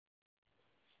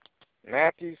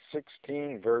Matthew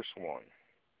 16, verse 1.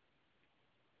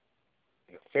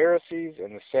 The Pharisees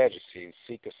and the Sadducees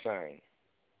seek a sign.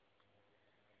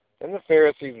 Then the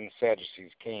Pharisees and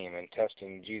Sadducees came, and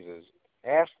testing Jesus,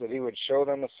 asked that he would show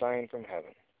them a sign from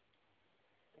heaven.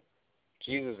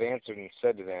 Jesus answered and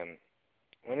said to them,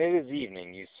 When it is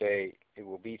evening, you say, It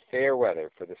will be fair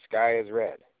weather, for the sky is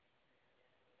red.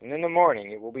 And in the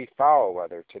morning it will be foul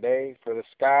weather today, for the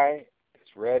sky is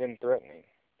red and threatening.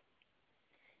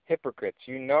 Hypocrites,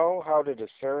 you know how to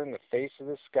discern the face of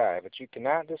the sky, but you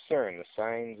cannot discern the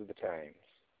signs of the times.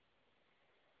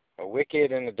 A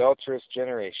wicked and adulterous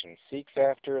generation seeks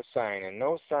after a sign, and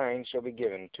no sign shall be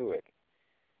given to it,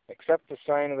 except the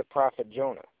sign of the prophet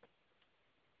Jonah.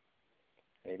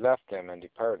 And he left them and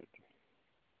departed.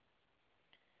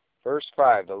 Verse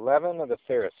 5, the leaven of the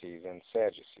Pharisees and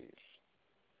Sadducees.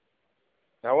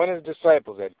 Now when his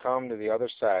disciples had come to the other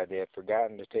side, they had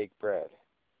forgotten to take bread.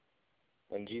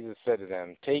 Then Jesus said to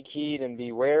them, Take heed and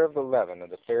beware of the leaven of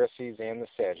the Pharisees and the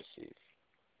Sadducees.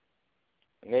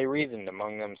 And they reasoned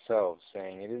among themselves,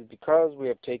 saying, It is because we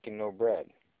have taken no bread.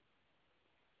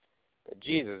 But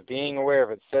Jesus, being aware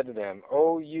of it, said to them,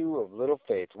 O you of little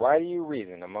faith, why do you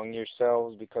reason among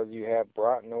yourselves because you have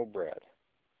brought no bread?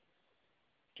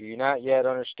 Do you not yet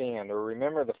understand or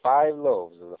remember the 5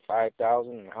 loaves of the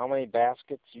 5,000 and how many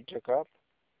baskets you took up?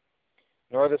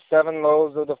 Nor the 7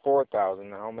 loaves of the 4,000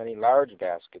 and how many large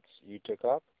baskets you took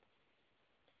up?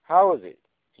 How is it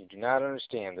you do not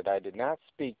understand that I did not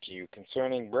speak to you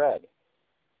concerning bread,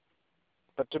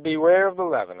 but to beware of the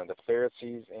leaven of the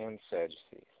Pharisees and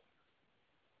Sadducees?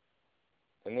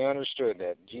 Then they understood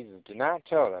that Jesus did not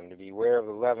tell them to beware of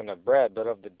the leaven of bread, but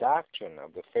of the doctrine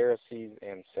of the Pharisees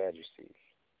and Sadducees.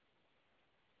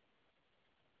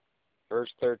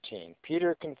 Verse 13,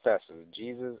 Peter confesses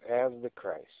Jesus as the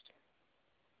Christ.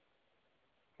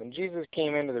 When Jesus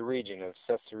came into the region of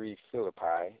Caesarea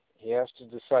Philippi, he asked his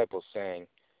disciples, saying,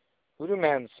 Who do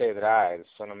men say that I, the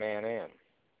Son of Man, am?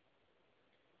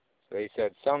 So they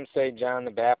said, Some say John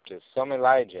the Baptist, some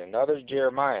Elijah, and others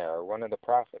Jeremiah or one of the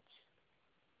prophets.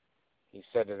 He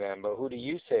said to them, But who do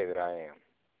you say that I am?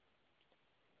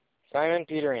 Simon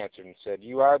Peter answered and said,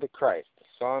 You are the Christ, the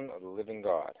Son of the living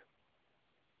God.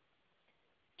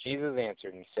 Jesus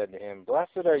answered and said to him,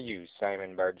 Blessed are you,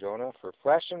 Simon Bar-Jonah, for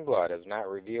flesh and blood has not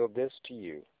revealed this to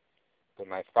you, but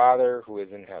my Father who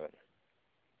is in heaven.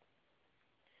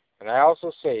 And I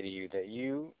also say to you that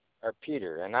you are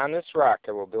Peter, and on this rock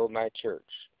I will build my church,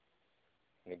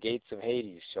 and the gates of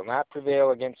Hades shall not prevail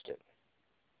against it.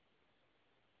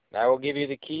 And I will give you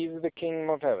the keys of the kingdom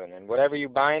of heaven, and whatever you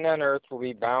bind on earth will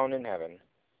be bound in heaven,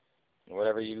 and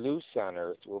whatever you loose on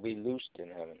earth will be loosed in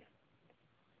heaven.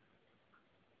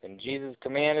 And Jesus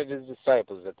commanded his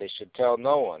disciples that they should tell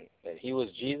no one that he was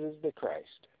Jesus the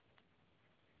Christ.